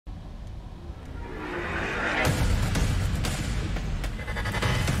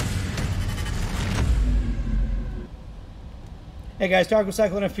Hey guys, Tarek with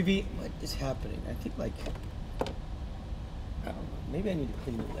CycloneFPV. What is happening? I think I don't know. Maybe I need to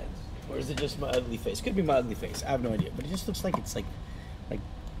clean the lens. Or is it just my ugly face? Could be my ugly face. I have no idea. But it just looks like it's like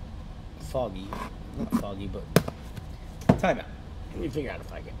foggy. Not foggy, but time out. Let me figure out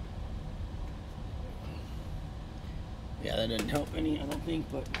if I can. Yeah, that didn't help any, I don't think,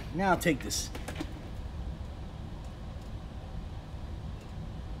 but now I'll take this.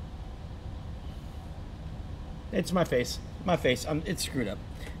 It's my face. My face. It's screwed up.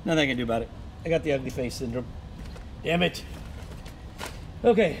 Nothing I can do about it. I got the ugly face syndrome. Damn it.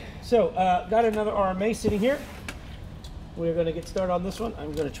 Okay, so got another RMA sitting here. We're going to get started on this one.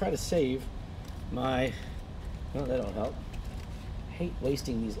 I'm going to try to save my... No, that don't help. I hate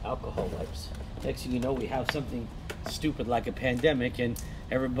wasting these alcohol wipes. Next thing you know, we have something stupid like a pandemic and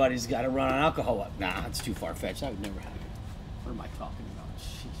everybody's got to run on alcohol wipe. Nah, it's too far-fetched. That would never happen. What am I talking about?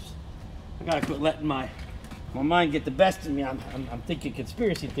 Jeez. I got to quit letting my mind get the best of me. I'm thinking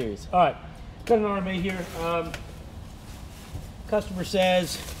conspiracy theories. All right, got an RMA here. Customer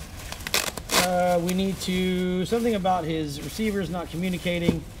says we need to, something about his receivers not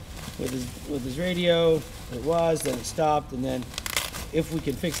communicating with his radio. It was, then it stopped, and then if we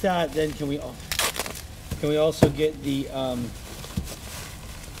can fix that, then can we also get the, oops,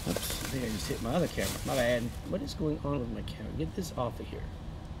 I think I just hit my other camera. My bad. What is going on with my camera? Get this off of here.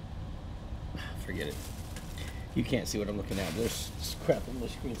 Forget it. You can't see what I'm looking at. There's crap on the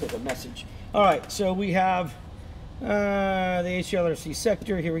screen. It's like a message. All right, so we have the HGLRC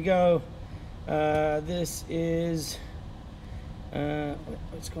sector. Here we go. This is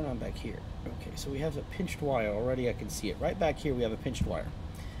what's going on back here? Okay, so we have a pinched wire already. I can see it right back here. We have a pinched wire.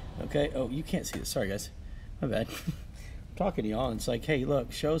 Okay. Oh, you can't see this. Sorry, guys. My bad. I'm talking to y'all, and it's like, hey,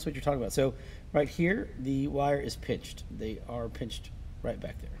 look, show us what you're talking about. So right here, the wire is pinched. They are pinched right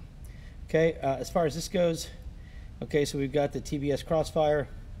back there. Okay. As far as this goes. Okay, so we've got the TBS crossfire,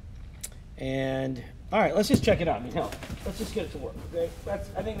 and all right, let's just check it out. I mean, hell, let's just get it to work. Okay, that's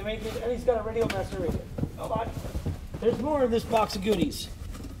I think the main thing. And he's got a Radio Master radio. Hold on, there's more in this box of goodies.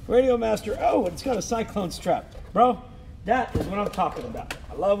 Radio Master. Oh, it's got a Cyclone strap, bro. That is what I'm talking about.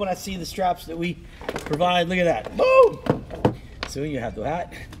 I love when I see the straps that we provide. Look at that. Boom. So you have the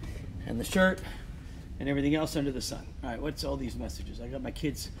hat and the shirt and everything else under the sun. All right, what's all these messages? I got my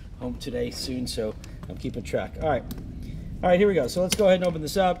kids home today soon, so I'm keeping track. All right, here we go. So let's go ahead and open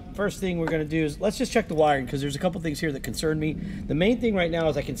this up. First thing we're going to do is let's just check the wiring, because there's a couple things here that concern me. The main thing right now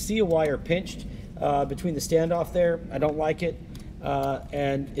is I can see a wire pinched between the standoff there. I don't like it.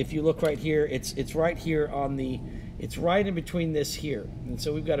 And if you look right here, it's right here on the, it's right in between this here. And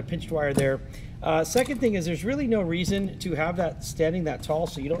so we've got a pinched wire there. Second thing is there's really no reason to have that standing that tall,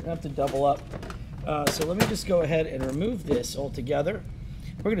 so you don't have to double up. So let me just go ahead and remove this altogether.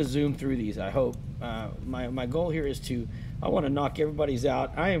 We're going to zoom through these, I hope. My goal here is I want to knock everybody's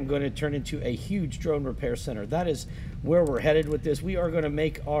out. I am going to turn into a huge drone repair center. That is where we're headed with this. We are going to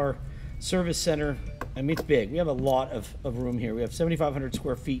make our service center, I mean, it's big. We have a lot of room here. We have 7,500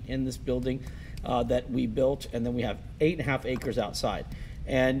 square feet in this building that we built, and then we have 8.5 acres outside.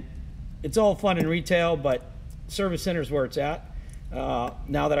 And it's all fun in retail, but service center is where it's at.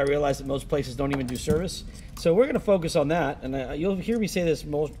 Now that I realize that most places don't even do service. So we're going to focus on that, and you'll hear me say this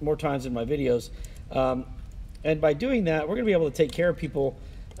more times in my videos. And by doing that, we're going to be able to take care of people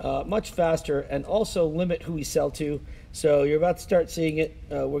much faster and also limit who we sell to. So you're about to start seeing it.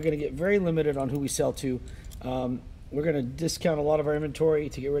 We're going to get very limited on who we sell to. We're going to discount a lot of our inventory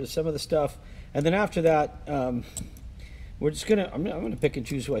to get rid of some of the stuff. And then after that, we're just going to, I'm going to pick and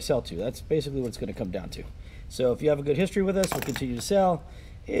choose who I sell to. That's basically what it's going to come down to. So if you have a good history with us, we'll continue to sell.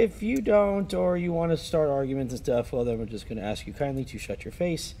 If you don't, or you want to start arguments and stuff, well, then we're just going to ask you kindly to shut your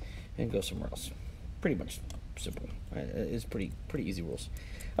face and go somewhere else. Pretty much simple. It's pretty easy rules.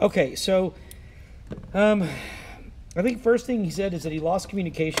 Okay, so I think first thing he said is that he lost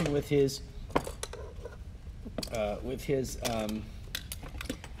communication with his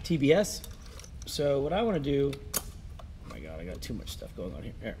TBS. So what I want to do, oh my God, I got too much stuff going on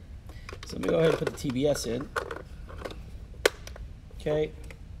here. There. So let me go ahead and put the TBS in. Okay.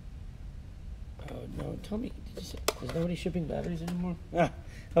 Oh no, tell me, is nobody shipping batteries anymore? Ah,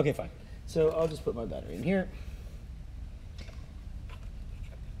 okay, fine. So I'll just put my battery in here.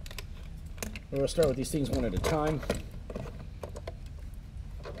 We're going to start with these things one at a time.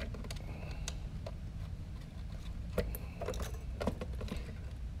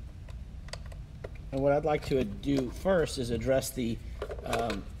 And what I'd like to do first is address the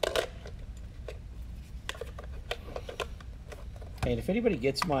and if anybody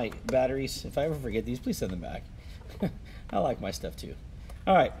gets my batteries, if I ever forget these, please send them back. I like my stuff too.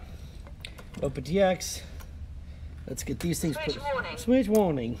 All right, OpenTX. Let's get these things Switch warning. Switch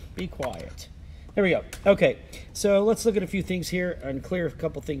warning. Be quiet. There we go. Okay, so let's look at a few things here and clear a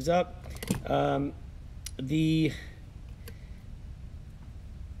couple things up.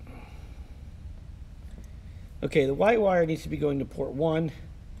 Okay, the white wire needs to be going to port 1.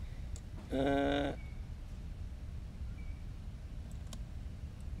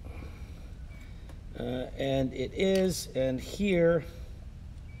 And it is, and here.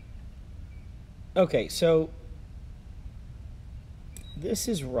 Okay, so this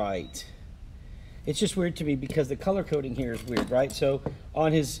is right. It's just weird to me because the color coding here is weird, right? So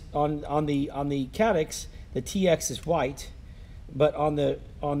on his on the Caddx, the TX is white, but on the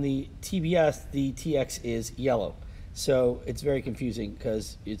TBS, the TX is yellow. So it's very confusing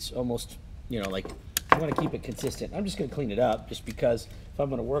because it's almost, you know, like I want to keep it consistent. I'm just going to clean it up just because if I'm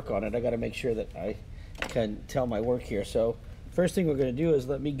going to work on it, I got to make sure that I can tell my work here. So first thing we're going to do is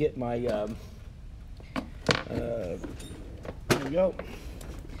let me get my there we go.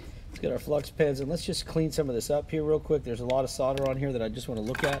 Let's get our flux pens and let's just clean some of this up here real quick. There's a lot of solder on here that I just want to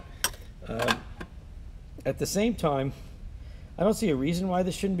look at. At the same time, I don't see a reason why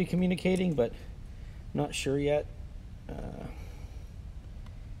this shouldn't be communicating, but I'm not sure yet.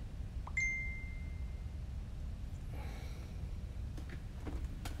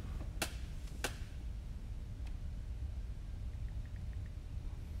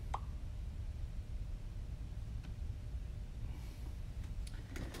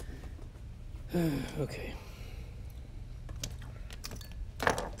 Okay.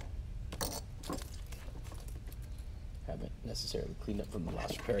 Haven't necessarily cleaned up from the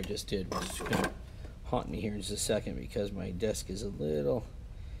last repair I just did, which is going to haunt me here in just a second because my desk is a little.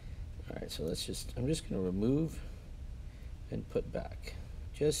 All right, so let's just, I'm just going to remove and put back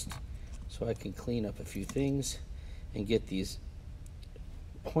just so I can clean up a few things and get these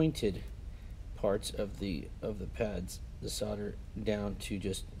pointed parts of the pads, the solder, down to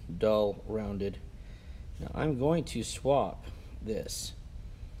just dull, rounded. Now I'm going to swap this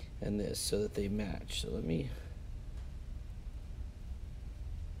and this so that they match. So let me,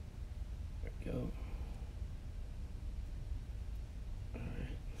 there we go. All right.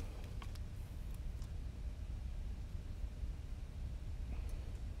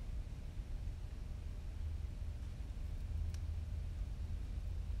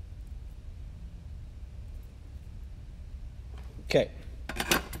 Okay.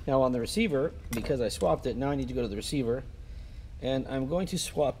 Now on the receiver, because I swapped it, now I need to go to the receiver, and I'm going to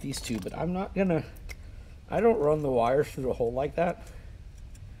swap these two, but I'm not gonna, I don't run the wires through a hole like that.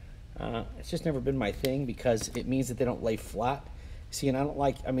 It's just never been my thing because it means that they don't lay flat. See, and I don't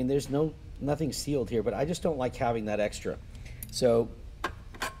like, I mean, there's nothing sealed here, but I just don't like having that extra. So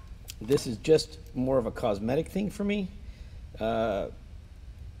this is just more of a cosmetic thing for me, but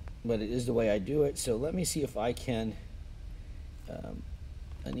it is the way I do it. So let me see if I can,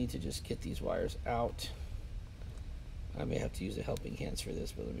 I need to just get these wires out. I may have to use the helping hands for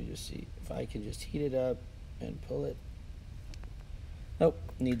this, but let me just see if I can just heat it up and pull it. Nope,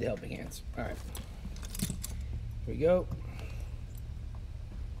 need the helping hands. All right, here we go.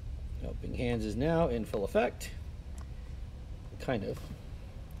 Helping hands is now in full effect. Kind of.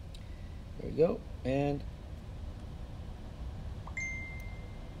 There we go, and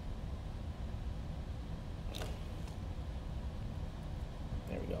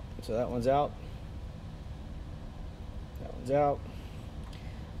there we go. So that one's out. That one's out.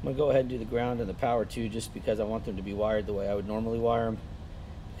 I'm gonna go ahead and do the ground and the power too, just because I want them to be wired the way I would normally wire them,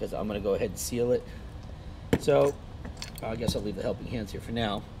 because I'm gonna go ahead and seal it. So I guess I'll leave the helping hands here for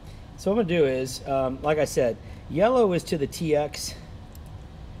now. So what I'm gonna do is, like I said, yellow is to the TX.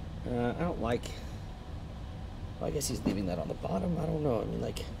 I don't like, well, I guess he's leaving that on the bottom. I don't know. I mean,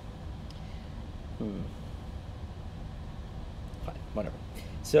 like, fine, whatever.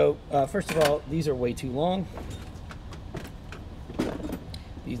 So first of all, these are way too long.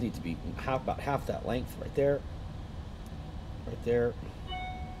 These need to be about half that length right there. Right there.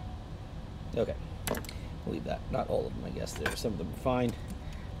 Okay, we'll leave that. Not all of them, I guess. There, some of them are fine.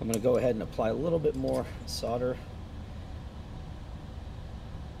 I'm going to go ahead and apply a little bit more solder.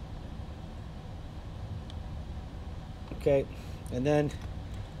 Okay, and then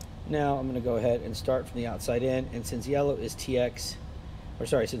now I'm going to go ahead and start from the outside in. And since yellow is TX, or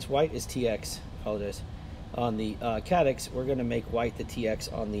sorry, since white is TX, apologize, on the Caddx, we're going to make white the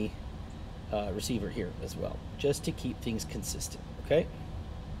TX on the receiver here as well, just to keep things consistent. Okay,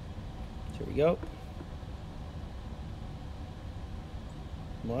 so here we go.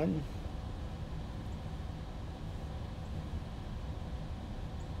 1,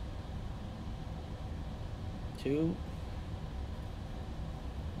 2,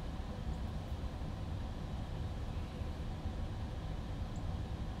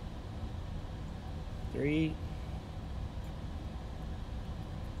 3.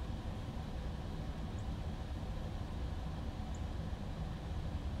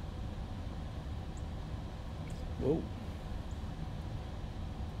 Whoa.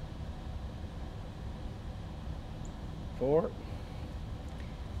 Four.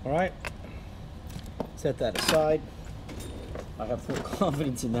 All right. Set that aside. I have full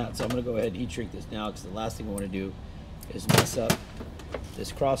confidence in that, so I'm going to go ahead and heat shrink this now, because the last thing I want to do is mess up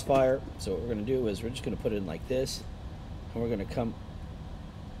this crossfire. So what we're going to do is we're just going to put it in like this, and we're going to come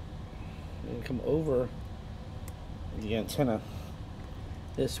over the antenna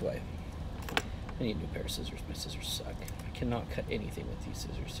this way. I need a new pair of scissors. My scissors suck. I cannot cut anything with these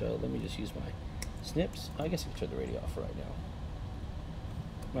scissors, so let me just use my snips. I guess I can turn the radio off right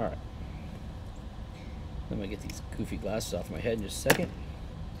now. All right. I'm going to get these goofy glasses off my head in just a second.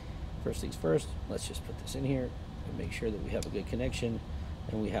 First things first, let's just put this in here and make sure that we have a good connection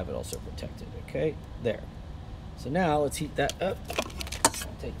and we have it also protected. Okay, there. So now let's heat that up.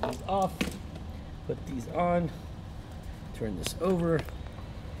 Take these off, put these on, turn this over,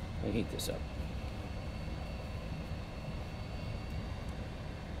 and heat this up.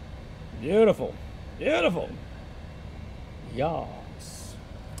 Beautiful, beautiful. Yes.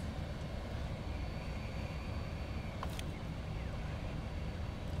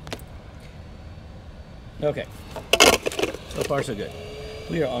 Okay, so far so good.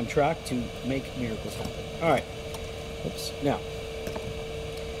 We are on track to make miracles happen. All right, oops, now.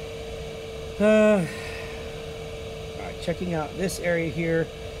 All right, checking out this area here.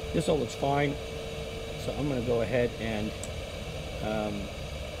 This all looks fine. So I'm gonna go ahead and,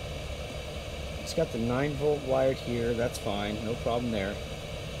 it's got the 9-volt wired here. That's fine, no problem there.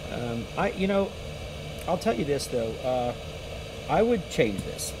 I'll tell you this though. I would change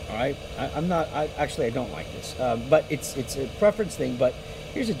this. All right, I don't like this, but it's a preference thing. But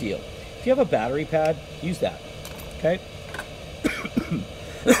here's the deal: if you have a battery pad, use that. Okay.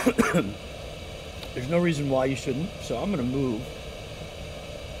 There's no reason why you shouldn't. So I'm gonna move.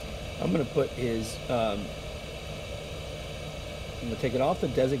 I'm gonna put his. I'm gonna take it off the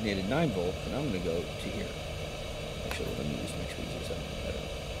designated 9-volt, and I'm gonna go to here. Actually, let me use my tweezers. Better.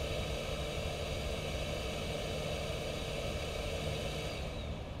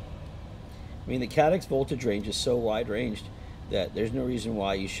 I mean, the Cadex voltage range is so wide ranged that there's no reason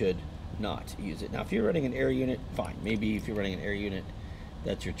why you should not use it. Now, if you're running an air unit, fine. Maybe if you're running an air unit,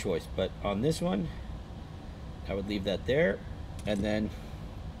 that's your choice. But on this one, I would leave that there, and then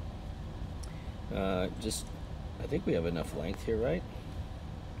I think we have enough length here, right?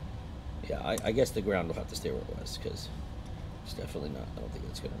 Yeah, I guess the ground will have to stay where it was, because it's definitely not, I don't think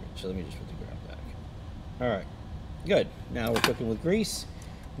it's going to reach. So let me just put the ground back. All right, good. Now we're cooking with grease.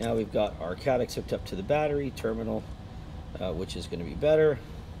 Now we've got our Cadex hooked up to the battery terminal, which is going to be better.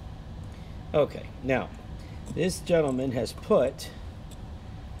 Okay, now this gentleman has put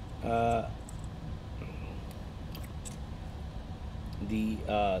the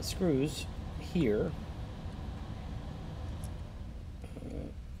screws here.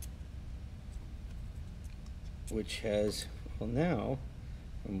 Which has, well, now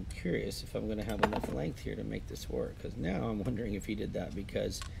I'm curious if I'm going to have enough length here to make this work, because now I'm wondering if he did that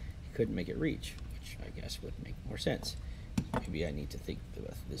because he couldn't make it reach, which I guess would make more sense. Maybe I need to think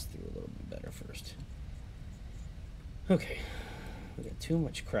this through a little bit better first. Okay, we got too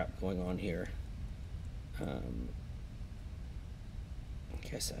much crap going on here. I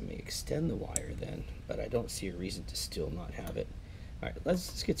guess I may extend the wire then, but I don't see a reason to still not have it. All right,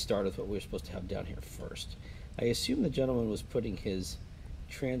 let's get started with what we were supposed to have down here first. I assume the gentleman was putting his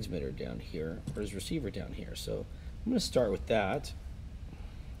transmitter down here, or his receiver down here, so I'm going to start with that.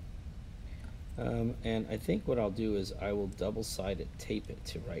 And I think what I'll do is I will double-sided tape it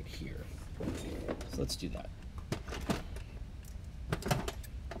to right here. So let's do that.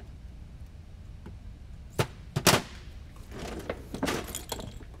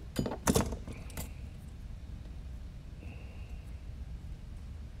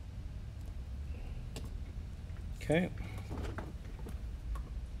 Okay.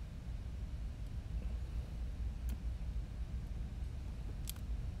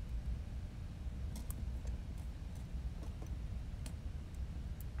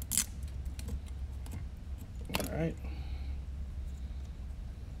 All right.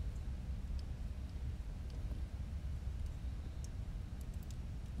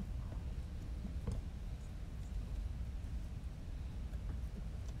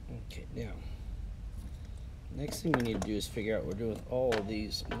 Okay, now. Next thing we need to do is figure out what we're doing with all of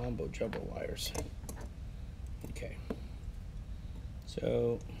these mumbo jumbo wires. Okay.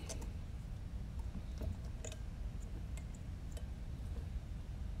 So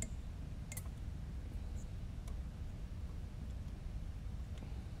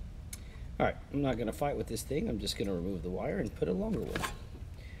All right, I'm not gonna fight with this thing. I'm just gonna remove the wire and put a longer one.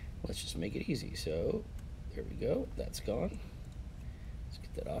 Let's just make it easy. So there we go, that's gone. Let's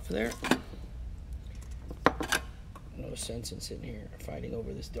get that off of there. No sense in sitting here fighting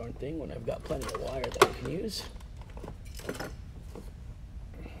over this darn thing when I've got plenty of wire that I can use.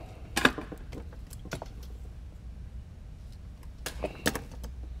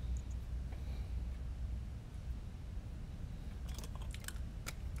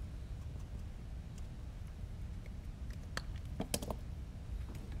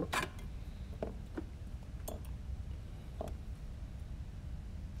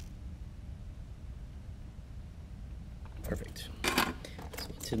 Perfect. So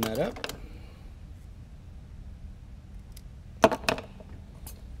tin that up.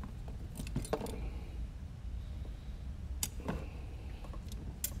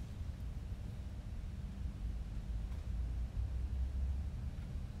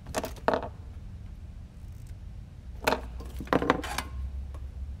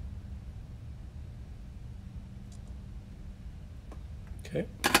 Okay.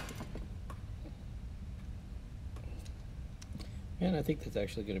 And I think that's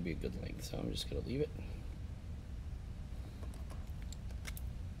actually going to be a good length, so I'm just going to leave it.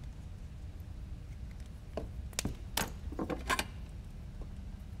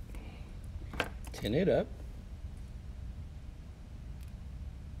 Tin it up.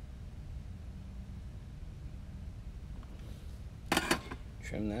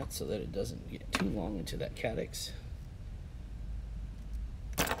 Trim that so that it doesn't get too long into that calyx.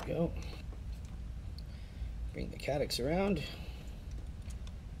 There we go. Bring the calyx around.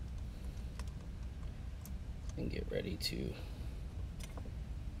 And get ready to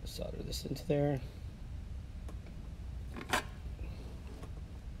solder this into there.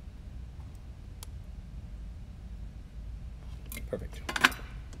 Perfect.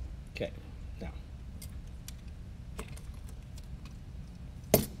 Okay, now.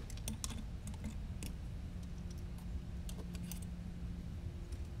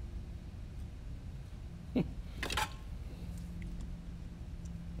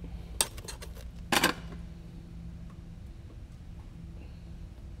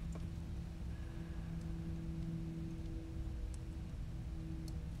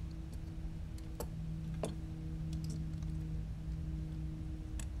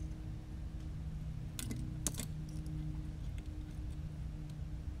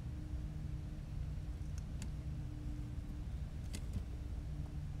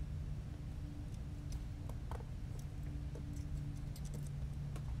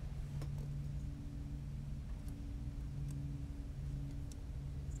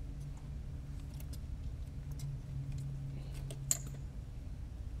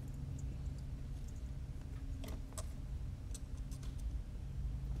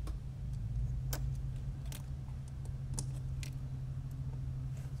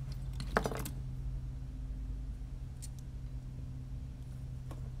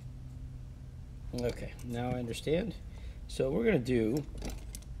 Okay, now I understand. So what we're going to do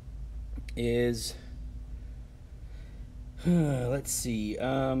is, let's see,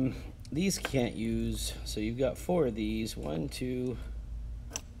 these can't use, so you've got 4 of these, 1, 2,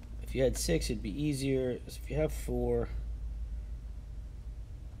 if you had 6 it'd be easier. So if you have 4,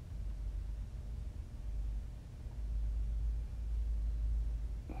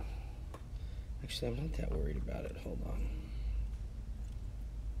 actually I'm not that worried about it, hold on.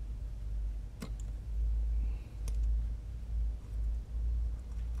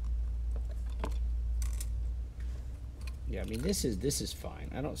 Yeah, I mean this is fine.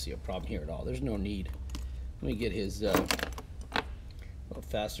 I don't see a problem here at all. There's no need. Let me get his little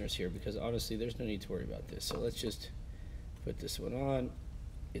fasteners here, because honestly there's no need to worry about this. So let's just put this one on.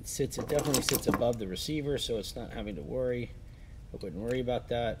 It definitely sits above the receiver, so it's not having to worry. I wouldn't worry about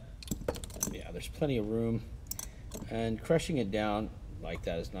that. Yeah, there's plenty of room, and crushing it down like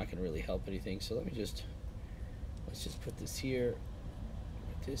that is not going to really help anything. So let's just put this here,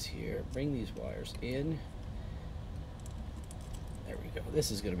 put this here, bring these wires in. There we go.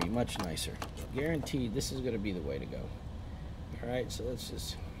 This is going to be much nicer. Guaranteed this is going to be the way to go. All right, so let's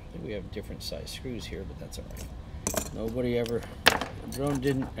just, I think we have different size screws here, but that's all right. Nobody ever, the drone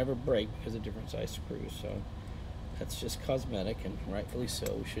didn't ever break because of different size screws, so that's just cosmetic, and rightfully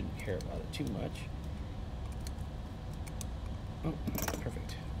so. We shouldn't care about it too much. Oh,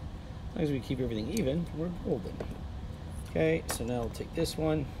 perfect. As long as we keep everything even, we're golden. Okay, so now we'll take this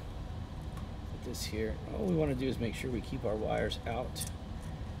one. This here. All we want to do is make sure we keep our wires out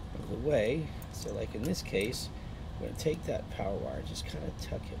of the way. So like in this case, we're going to take that power wire, just kind of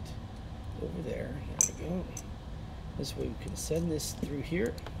tuck it over there. There we go. This way we can send this through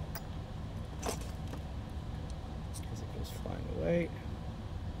here. the way.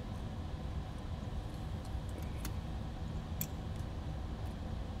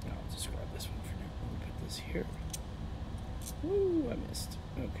 I'll just grab this one for now. We'll put this here. Woo, I missed.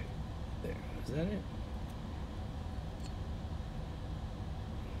 Okay, there. Is that it?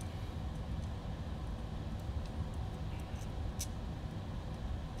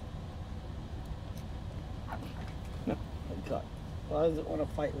 No, I'm caught. Why does it want to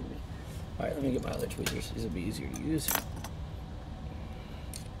fight with me? All right, let me get my other tweezers. These will be easier to use.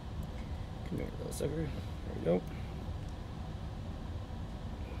 Come here, little sucker. There we go.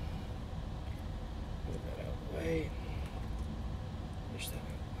 Move that out of the way. Push that out of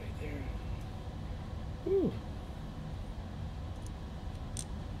the way there. Woo.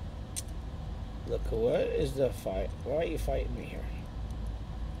 Look, what is the fight? Why are you fighting me here?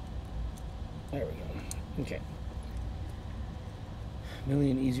 There we go. Okay. A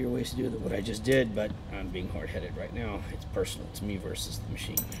million easier ways to do it than what I just did, but I'm being hard-headed right now. It's personal. It's me versus the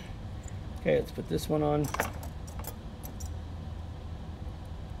machine. Okay, let's put this one on.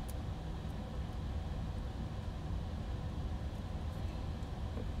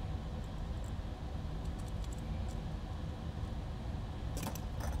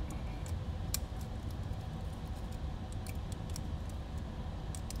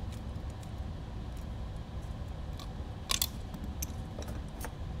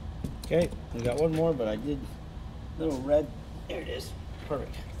 Okay, we got one more, but I did little red. There it is.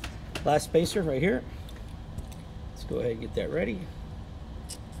 Perfect. Last spacer right here. Let's go ahead and get that ready.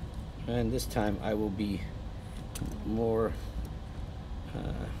 And this time I will be more,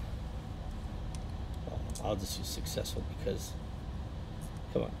 well, I'll just use successful because,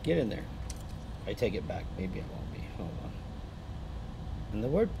 come on, get in there. I take it back. Maybe I won't be. Hold on. And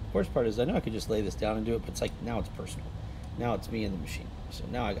the worst part is I know I could just lay this down and do it, but it's like now it's personal. Now it's me and the machine. So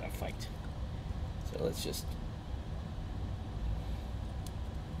now I gotta fight. So let's just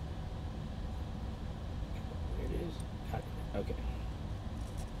there it is. Got it. Okay.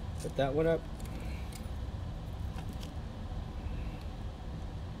 Put that one up.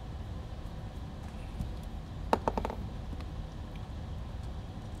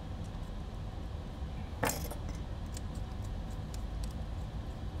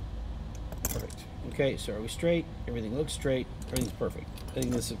 Perfect. Okay, so are we straight? Everything looks straight. Everything's perfect. I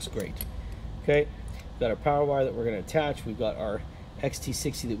think this looks great. Okay, we've got our power wire that we're going to attach. We've got our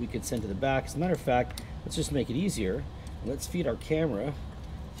XT60 that we could send to the back. As a matter of fact, let's just make it easier. Let's feed our camera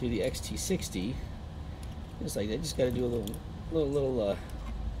through the XT60. Just like that. Just got to do a little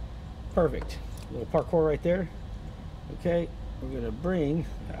perfect. A little parkour right there. Okay, we're going to bring,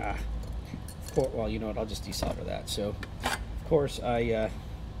 of course, well, you know what, I'll just desolder that. So, of course, I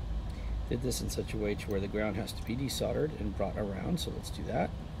did this in such a way to where the ground has to be desoldered and brought around, so let's do that.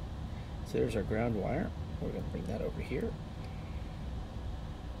 So there's our ground wire. We're going to bring that over here.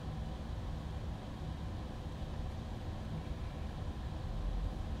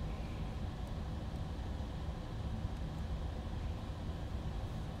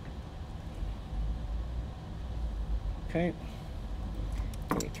 Okay,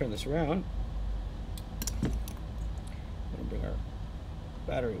 we're going to turn this around. We're going to bring our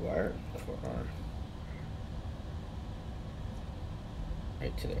battery wire for our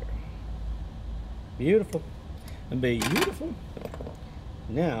right to there. Beautiful. And beautiful.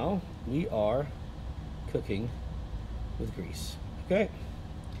 Now we are cooking with grease. Okay.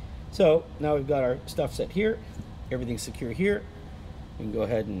 So now we've got our stuff set here. Everything's secure here. We can go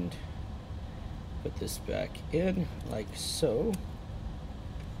ahead and put this back in like so.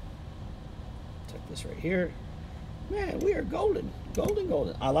 Tuck this right here. Man, we are golden. Golden,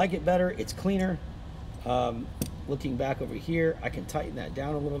 golden. I like it better. It's cleaner. Looking back over here, I can tighten that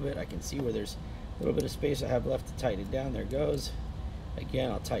down a little bit. I can see where there's a little bit of space I have left to tighten it down. There it goes.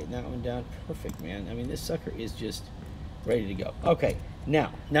 Again, I'll tighten that one down. Perfect, man. I mean, this sucker is just ready to go. Okay,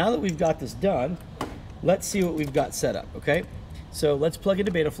 now that we've got this done, let's see what we've got set up, okay? So let's plug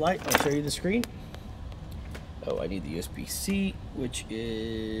into Betaflight. I'll show you the screen. Oh, I need the USB-C, which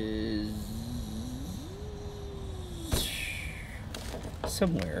is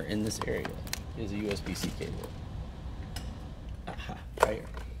somewhere in this area is a USB-C cable. Aha, right here.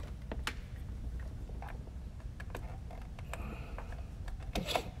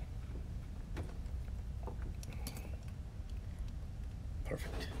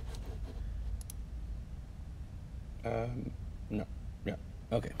 Perfect. No.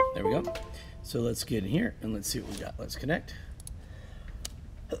 Okay, there we go. So let's get in here and let's see what we got. Let's connect.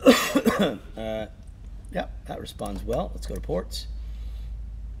 Yeah, that responds well. Let's go to ports.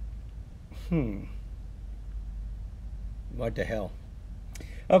 What the hell?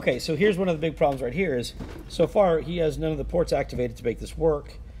 Okay, so here's one of the big problems right here is, so far he has none of the ports activated to make this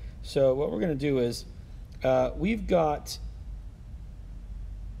work. So what we're going to do is, we've got,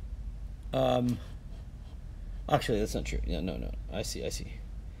 actually that's not true. Yeah, no, I see.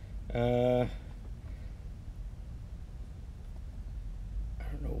 I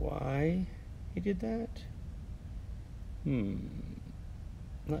don't know why he did that.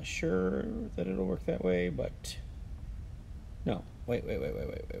 Not sure that it'll work that way, but no. Wait.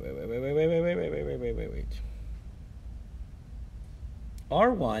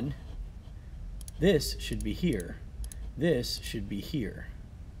 R1, this should be here. This should be here.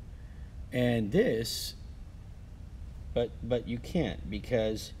 And this, but you can't,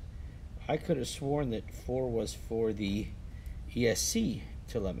 because I could have sworn that 4 was for the ESC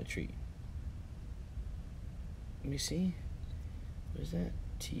telemetry. Let me see. What is that?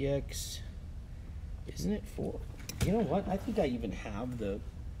 TX. Isn't it 4? You know what? I think I even have the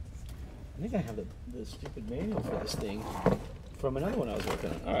stupid manual for this thing from another one I was working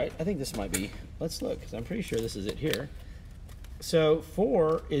on. All right, I think this might be. Let's look, because I'm pretty sure this is it here. So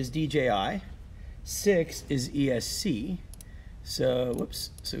 4 is DJI, 6 is ESC. So whoops.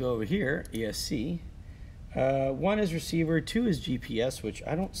 So go over here, ESC. 1 is receiver, 2 is GPS, which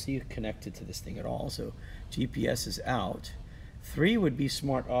I don't see connected to this thing at all. So GPS is out. 3 would be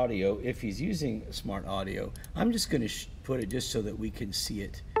smart audio if he's using smart audio. I'm just going to put it just so that we can see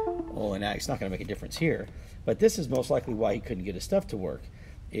it all in act. It's not going to make a difference here, but this is most likely why he couldn't get his stuff to work,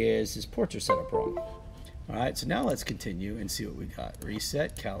 is his ports are set up wrong. All right, so now let's continue and see what we got.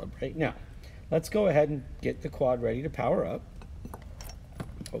 Reset, calibrate. Now, let's go ahead and get the quad ready to power up.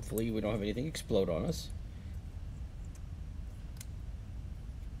 Hopefully we don't have anything explode on us.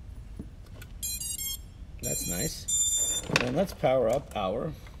 That's nice. And let's power up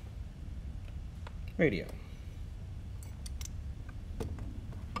our radio.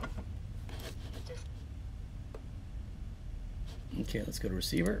 Okay, let's go to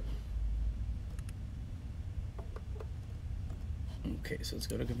receiver. Okay, so let's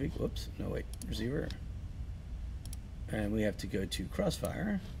go to config. Whoops, no wait, receiver. And we have to go to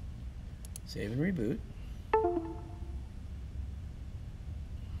Crossfire, save and reboot.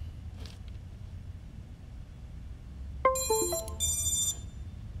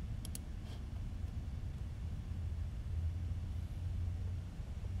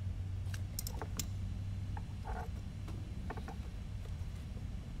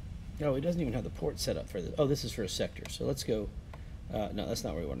 Oh, it doesn't even have the port set up for this. Oh, this is for a sector. So let's go. No, that's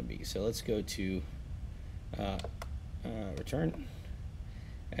not where we want to be. So let's go to return.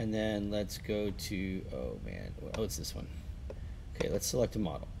 And then let's go to, oh man, oh, it's this one. Okay, let's select a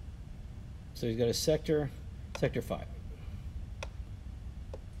model. So he's got a sector 5.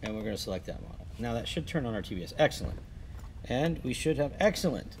 And we're going to select that model. Now that should turn on our TBS. Excellent. And we should have,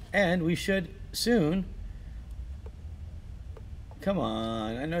 excellent. And we should soon. Come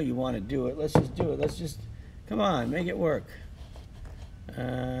on, I know you want to do it. Let's just do it. Let's just, come on, make it work.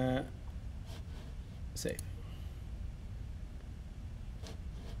 Save.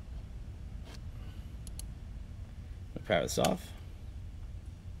 I'll power this off.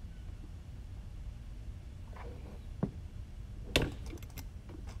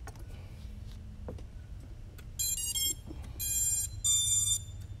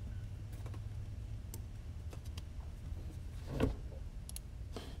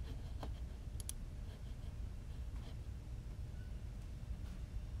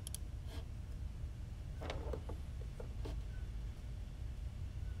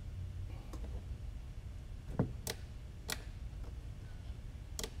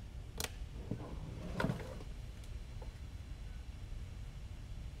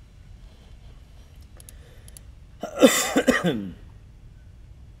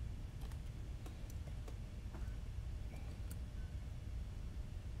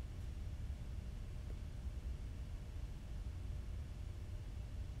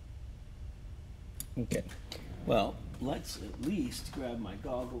 Okay, well, let's at least grab my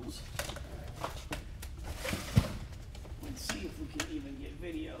goggles. Let's see if we can even get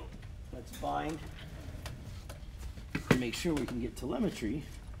video. Let's bind and make sure we can get telemetry.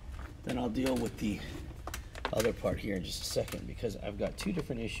 Then I'll deal with the other part here in just a second, because I've got 2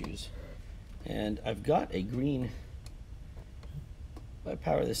 different issues. And I've got a green. If I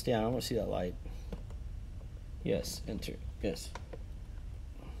power this down, I want to see that light. Yes, enter. Yes.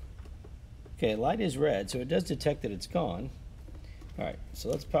 Okay, light is red, so it does detect that it's gone. All right, so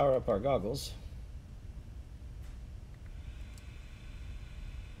let's power up our goggles.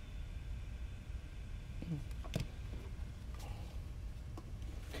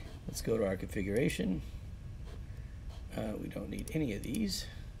 Let's go to our configuration. We don't need any of these.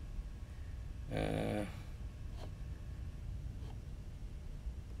 We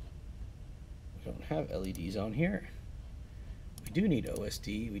don't have LEDs on here. We do need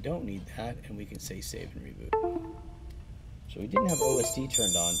OSD. We don't need that, and we can say save and reboot. So we didn't have OSD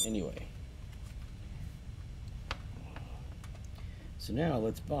turned on anyway. So now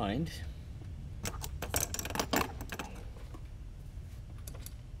let's bind.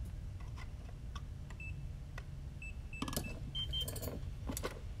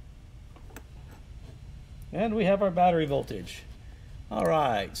 And we have our battery voltage. All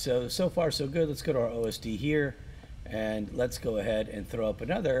right, so far so good. Let's go to our OSD here, and let's go ahead and throw up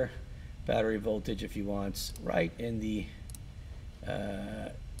another battery voltage if he wants, right in the,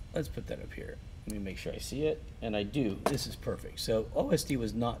 let's put that up here. Let me make sure I see it, and I do. This is perfect. So OSD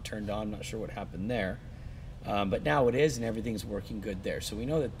was not turned on. I'm not sure what happened there, but now it is, and everything's working good there. So we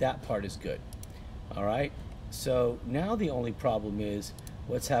know that that part is good. All right, so now the only problem is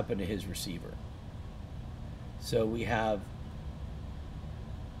what's happened to his receiver. So we have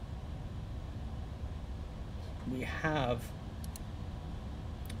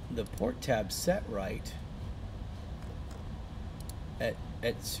the port tab set right at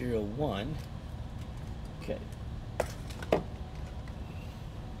serial 1. Okay.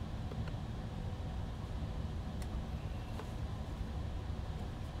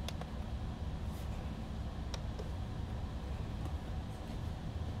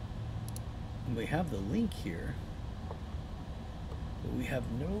 We have the link here, but we have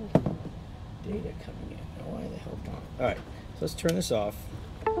no data coming in. Now, why the hell not? All right, so let's turn this off.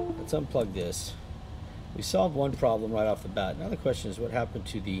 Let's unplug this. We solved one problem right off the bat. Now the question is what happened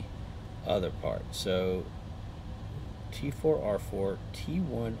to the other part. So T4R4,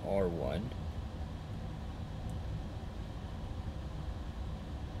 T1R1.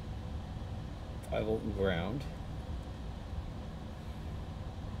 Five volt and ground.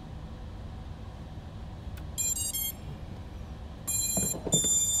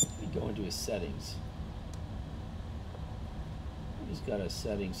 We go into his settings. He's got his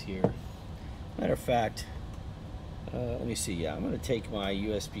settings here. Matter of fact, let me see. Yeah, I'm going to take my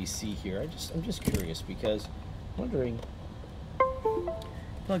USB-C here. I'm just curious because I'm wondering.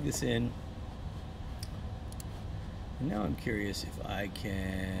 Plug this in, and now I'm curious if I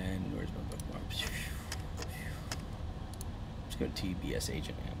can. Where's my bookmark? Let's go to TBS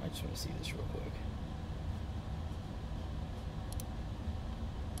Agent Am. I just want to see this real quick.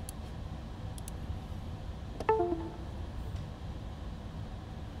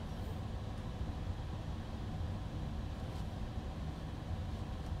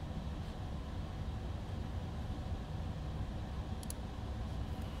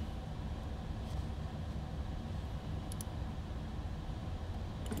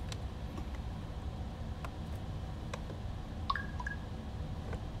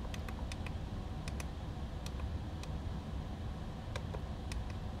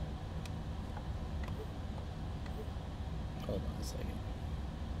 Hold on a second.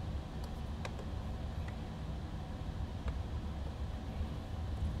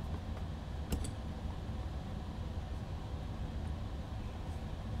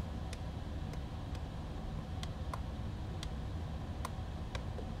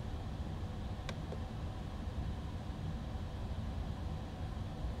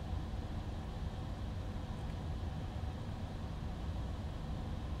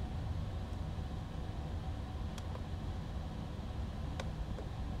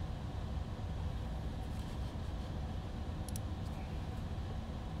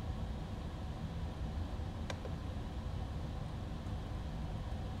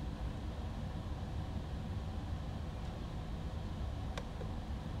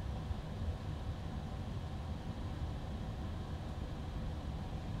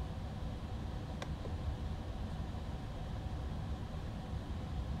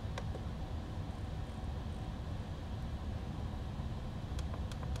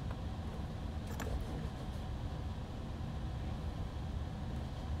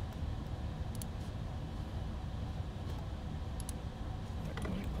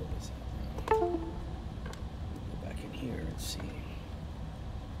 Let's see.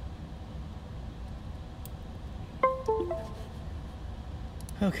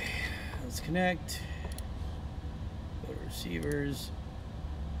 Okay, let's connect. Go to receivers.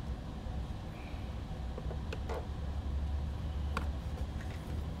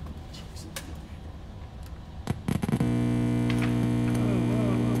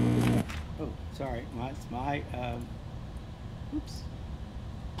 Oh, sorry, it's my oops.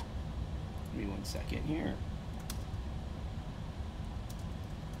 Give me 1 second here.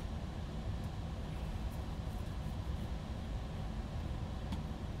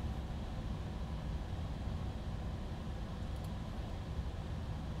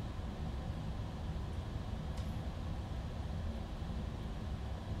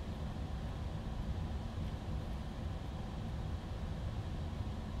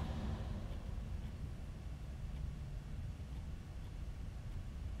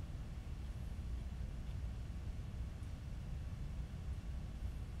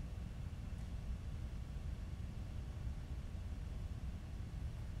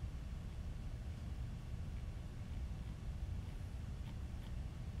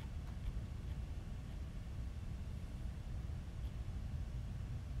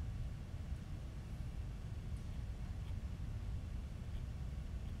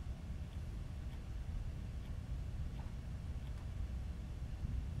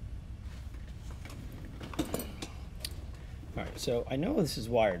 All right, so I know this is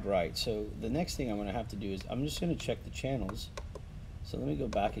wired right. So the next thing I'm going to have to do is I'm just going to check the channels. So let me go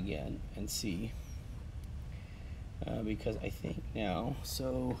back again and see. Because I think now,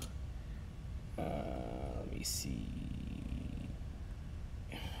 so let me see.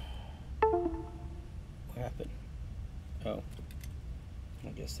 What happened? Oh, I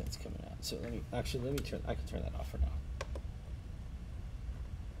guess that's coming out. So let me I can turn that off for now.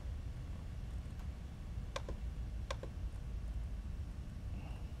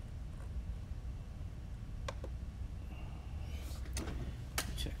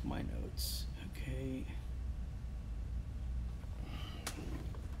 Check my notes. Okay.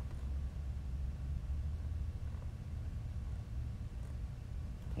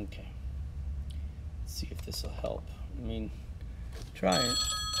 Okay. Let's see if this will help. I mean, try it.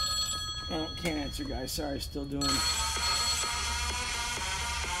 Oh, can't answer, guys. Sorry, still doing.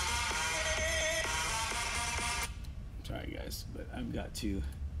 Sorry, guys, but I've got to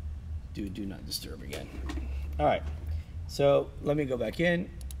do not disturb again. All right. So let me go back in.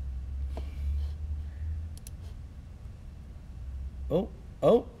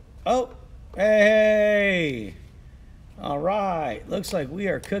 Oh, hey! All right, looks like we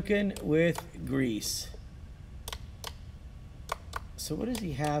are cooking with grease. So what does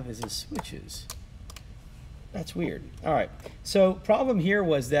he have as his switches? That's weird. All right, so problem here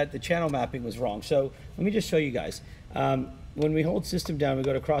was that the channel mapping was wrong. So let me just show you guys. When we hold system down, we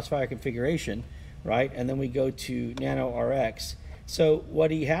go to crossfire configuration, right? And then we go to Nano RX. So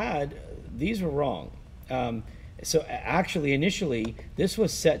what he had, these were wrong. So actually, initially, this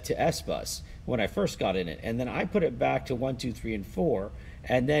was set to S-Bus when I first got in it. And then I put it back to 1, 2, 3, and 4.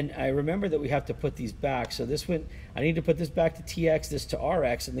 And then I remember that we have to put these back. So this went, I need to put this back to TX, this to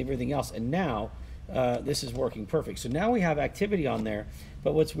RX, and leave everything else. And now this is working perfect. So now we have activity on there.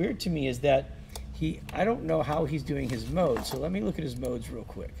 But what's weird to me is that I don't know how he's doing his modes. So let me look at his modes real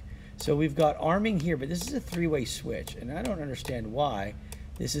quick. So we've got arming here, but this is a three-way switch. And I don't understand why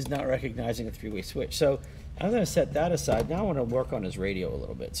this is not recognizing a three-way switch. So I'm going to set that aside. Now I want to work on his radio a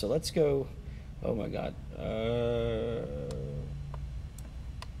little bit. So let's go. Oh my God.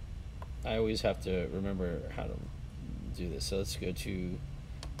 I always have to remember how to do this. So let's go to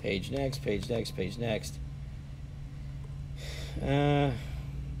page next, page next, page next.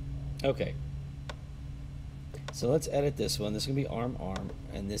 Okay. So let's edit this one. This is going to be arm,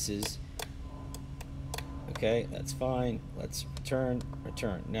 and this is, okay, that's fine. Let's return.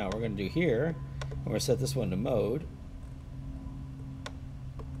 Now we're going to do here, we're going to set this one to mode.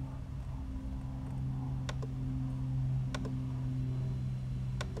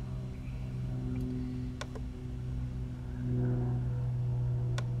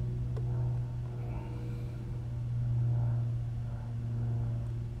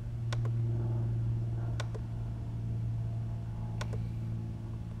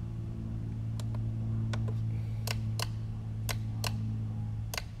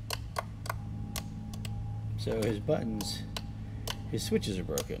 So his buttons, his switches are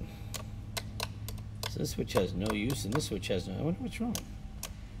broken. So this switch has no use, and this switch has no. I wonder what's wrong.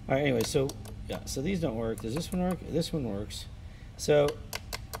 All right, anyway, so yeah, so these don't work. Does this one work? This one works. So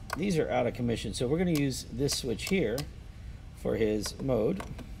these are out of commission. So we're going to use this switch here for his mode.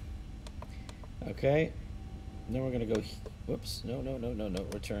 Okay. Then we're going to go. Whoops. No.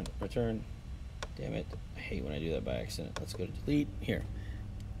 Return. Damn it. I hate when I do that by accident. Let's go to delete. Here.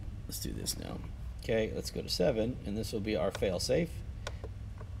 Let's do this now. Okay, let's go to 7, and this will be our fail-safe.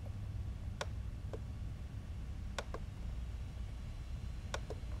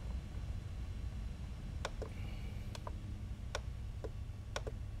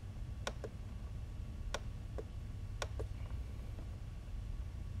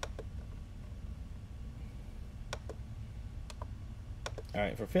 All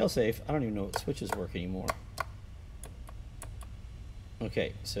right, for fail-safe, I don't even know what switches work anymore.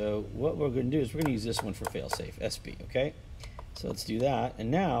 Okay, so what we're going to do is we're going to use this one for failsafe, SB, okay? So let's do that. And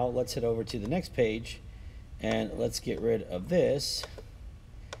now let's head over to the next page, and let's get rid of this,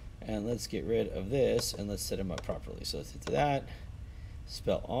 and let's get rid of this, and let's set them up properly. So let's hit that,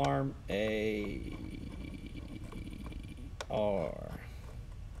 spell ARM, A-R.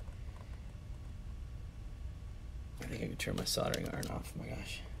 I think I can turn my soldering iron off, oh my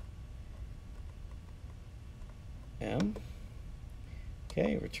gosh. M.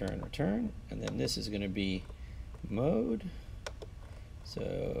 Okay, return, and then this is going to be mode.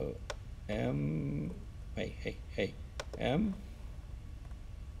 So M, M,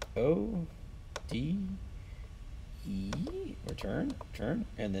 O, D, E, return,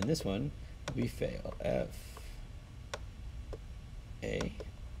 and then this one will be fail. F, A,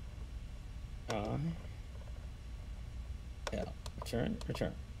 I, Yeah, return,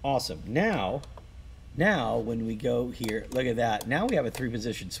 return. Awesome. Now when we go here, look at that. Now we have a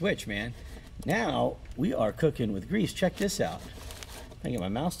 3-position switch, man. Now we are cooking with grease. Check this out. I get my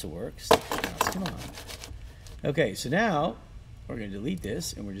mouse to work. Come on. Okay, so now we're going to delete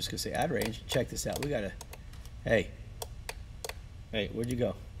this, and we're just going to say add range. Check this out. We got to, hey, where'd you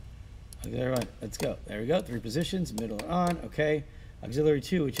go? Auxiliary 1, let's go. There we go. 3 positions, middle and on. Okay. Auxiliary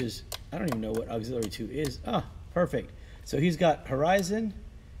 2, which is, I don't even know what auxiliary 2 is. Ah, perfect. So he's got horizon,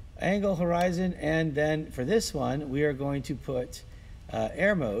 angle, horizon, and then for this one, we are going to put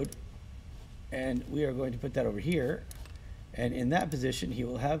air mode, and we are going to put that over here. And in that position, he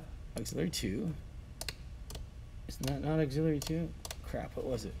will have auxiliary 2. Isn't that not auxiliary 2? Crap, what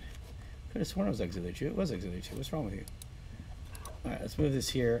was it? Could have sworn it was auxiliary 2. It was auxiliary 2. What's wrong with you? All right, let's move this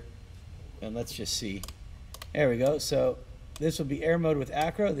here, and let's just see. There we go. So this will be air mode with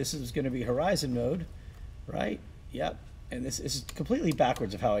acro. This is going to be horizon mode, right? Yep. And this is completely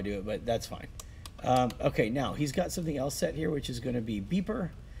backwards of how I do it, but that's fine. Okay, now he's got something else set here, which is going to be beeper.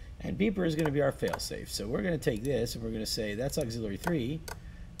 And beeper is going to be our failsafe. So we're going to take this, and we're going to say that's auxiliary 3.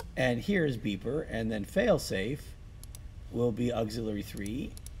 And here's beeper. And then failsafe will be auxiliary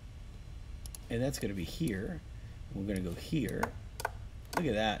 3. And that's going to be here. We're going to go here. Look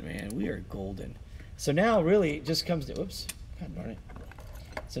at that, man. We are golden. So now really it just comes to, oops, God darn it.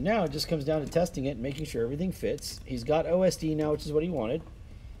 So now it just comes down to testing it and making sure everything fits. He's got OSD now, which is what he wanted.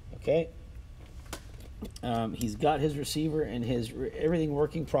 Okay. He's got his receiver and everything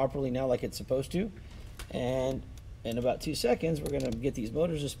working properly now like it's supposed to. And in about 2 seconds, we're going to get these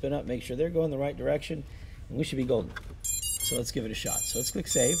motors to spin up, make sure they're going the right direction, and we should be golden. So let's give it a shot. So let's click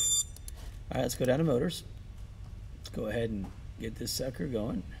save. All right, let's go down to motors. Let's go ahead and get this sucker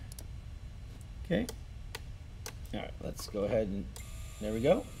going. Okay. All right, let's go ahead and there we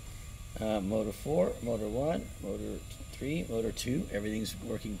go. Motor 4, motor 1, motor 3, motor 2. Everything's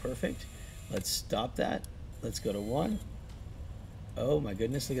working perfect. Let's stop that. Let's go to 1. Oh my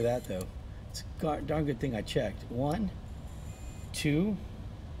goodness, look at that though. It's a darn good thing I checked. 1, 2,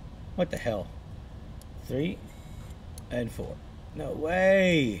 what the hell? 3 and 4. No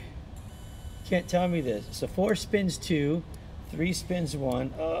way. Can't tell me this. So 4 spins 2, 3 spins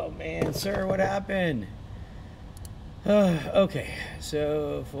 1. Oh man, sir, what happened? Okay,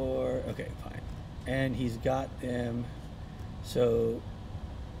 so okay, fine. And he's got them, so,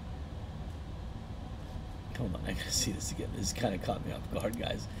 hold on, I gotta see this again. This kind of caught me off guard,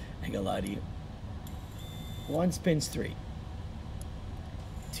 guys. I ain't gonna lie to you. 1 spins 3.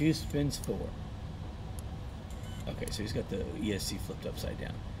 2 spins 4. Okay, so he's got the ESC flipped upside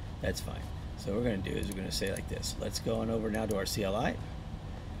down. That's fine. So what we're gonna do is we're gonna say like this. Let's go on over now to our CLI.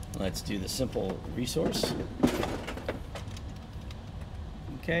 Let's do the simple resource.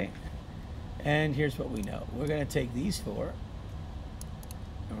 Okay, and here's what we know. We're going to take these 4, and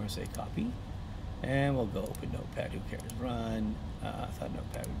we're going to say copy, and we'll go open Notepad. Who cares? Run. I thought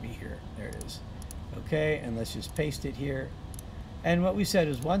Notepad would be here. There it is. Okay, and let's just paste it here. And what we said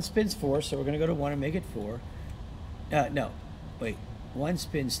is 1 spins 4, so we're going to go to 1 and make it 4. No, wait. 1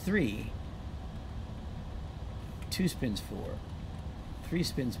 spins 3, 2 spins 4, 3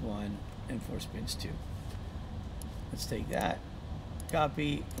 spins 1, and 4 spins 2. Let's take that.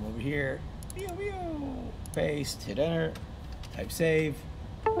 Copy, come over here, paste, hit enter, type save,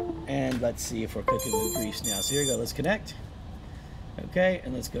 and let's see if we're cooking with grease now. So here we go, let's connect. Okay,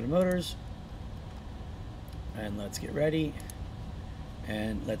 and let's go to motors, and let's get ready,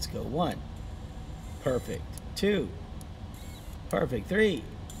 and let's go 1, perfect, 2, perfect, 3,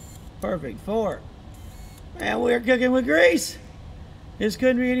 perfect, 4, and we're cooking with grease. This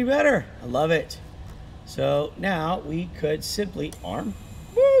couldn't be any better. I love it. So now we could simply arm.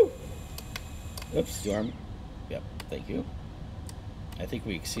 Woo! Oops, the arm. Yep, thank you. I think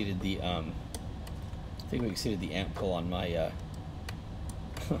we exceeded the amp pull on my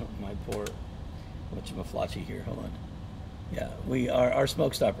my poor whatchamaflachi here. Hold on. Yeah, our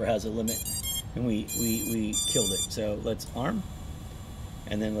smoke stopper has a limit, and we killed it. So let's arm,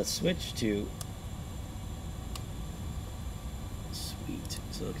 and then let's switch to sweet.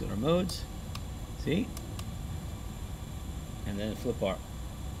 So look at our modes. See? And then flip our,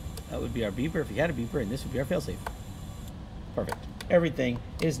 that would be our beeper if we had a beeper, and this would be our failsafe. Perfect. Everything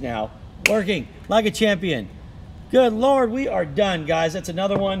is now working like a champion. Good Lord, we are done, guys. That's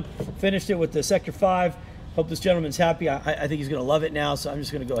another one. Finished it with the Sector 5. Hope this gentleman's happy. I think he's going to love it now, so I'm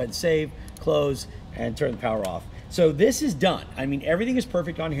just going to go ahead and save, close, and turn the power off. So this is done. I mean, everything is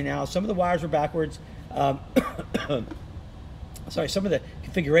perfect on here now. Some of the wires were backwards. Sorry, some of the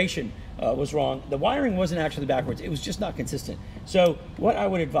configuration was wrong. The wiring wasn't actually backwards. It was just not consistent. So what I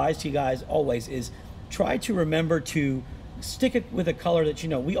would advise to you guys always is try to remember to stick it with a color that you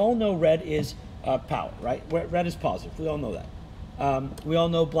know. We all know red is power, right? Red is positive. We all know that. We all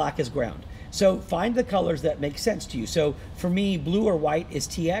know black is ground. So find the colors that make sense to you. So for me, blue or white is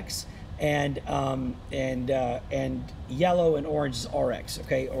TX, and yellow and orange is RX,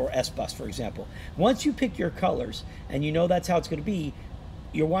 okay, or S-Bus, for example. Once you pick your colors and you know that's how it's going to be,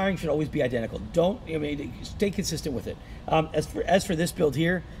 your wiring should always be identical. Stay consistent with it. As for this build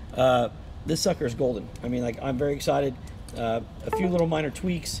here, this sucker is golden. I mean, like, I'm very excited. A few little minor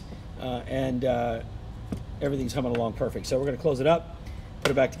tweaks, and everything's coming along perfect. So we're going to close it up,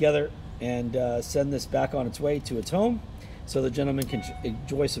 put it back together, and send this back on its way to its home, so the gentleman can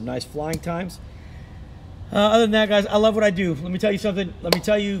enjoy some nice flying times. Other than that, guys, I love what I do. Let me tell you something. Let me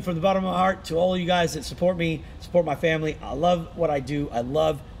tell you from the bottom of my heart to all of you guys that support me, support my family. I love what I do. I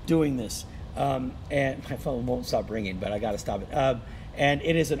love doing this. And my phone won't stop ringing, but I got to stop it. And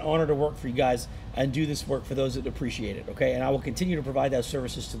it is an honor to work for you guys and do this work for those that appreciate it, okay? And I will continue to provide those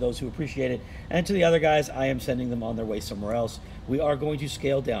services to those who appreciate it. And to the other guys, I am sending them on their way somewhere else. We are going to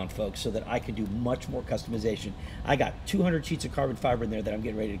scale down, folks, so that I can do much more customization. I got 200 sheets of carbon fiber in there that I'm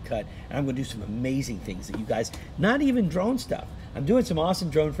getting ready to cut, and I'm going to do some amazing things that you guys, not even drone stuff. I'm doing some awesome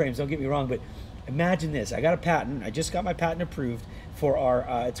drone frames, don't get me wrong, but imagine this. I got a patent. I just got my patent approved for our,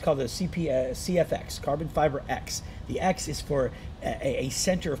 it's called the CFX, Carbon Fiber X. The X is for a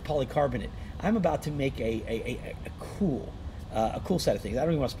center of polycarbonate. I'm about to make a cool set of things. I don't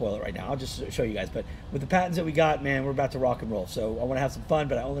even want to spoil it right now. I'll just show you guys. But with the patents that we got, man, we're about to rock and roll. So I want to have some fun,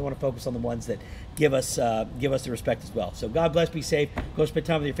 but I only want to focus on the ones that give us the respect as well. So God bless, be safe. Go spend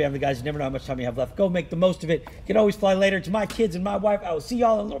time with your family, guys. You never know how much time you have left. Go make the most of it. You can always fly later. To my kids and my wife, I will see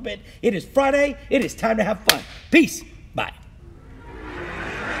y'all in a little bit. It is Friday. It is time to have fun. Peace. Bye.